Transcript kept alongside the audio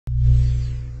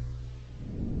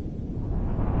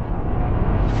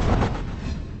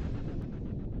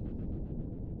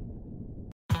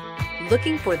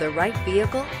Looking for the right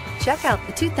vehicle? Check out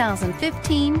the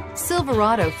 2015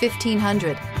 Silverado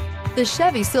 1500. The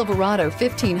Chevy Silverado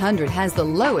 1500 has the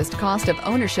lowest cost of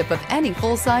ownership of any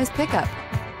full-size pickup.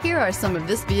 Here are some of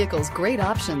this vehicle's great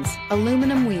options: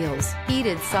 aluminum wheels,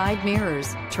 heated side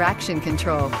mirrors, traction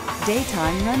control,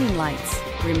 daytime running lights,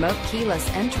 remote keyless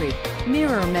entry,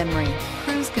 mirror memory,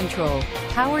 cruise control,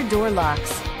 power door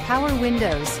locks, power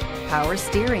windows, power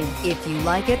steering. If you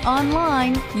like it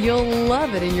online, you'll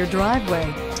love it in your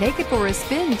driveway. Take it for a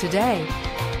spin today.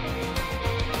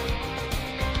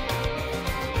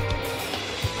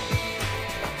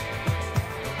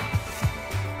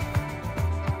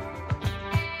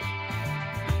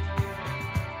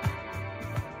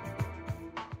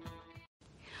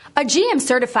 A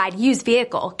GM-certified used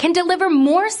vehicle can deliver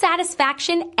more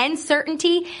satisfaction and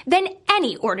certainty than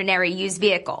any ordinary used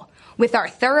vehicle. With our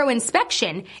thorough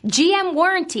inspection, GM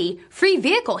warranty, free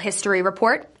vehicle history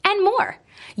report, and more.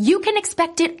 You can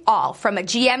expect it all from a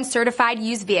GM-certified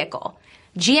used vehicle.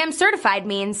 GM-certified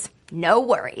means no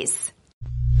worries.